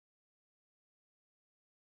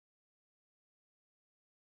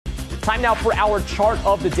Time now for our chart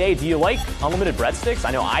of the day. Do you like unlimited breadsticks?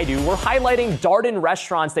 I know I do. We're highlighting Darden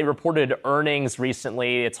restaurants. They reported earnings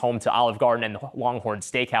recently. It's home to Olive Garden and Longhorn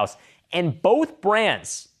Steakhouse. And both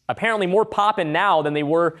brands apparently more poppin' now than they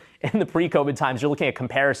were in the pre-COVID times. You're looking at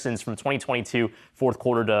comparisons from 2022 fourth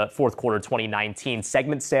quarter to fourth quarter 2019.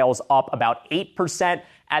 Segment sales up about 8%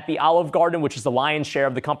 at the Olive Garden, which is the lion's share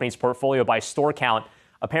of the company's portfolio by store count.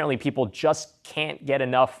 Apparently, people just can't get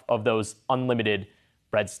enough of those unlimited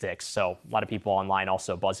breadsticks. So a lot of people online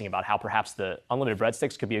also buzzing about how perhaps the unlimited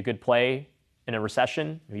breadsticks could be a good play in a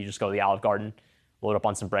recession. If you just go to the Olive Garden, load up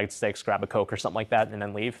on some breadsticks, grab a Coke or something like that, and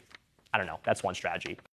then leave. I don't know. That's one strategy.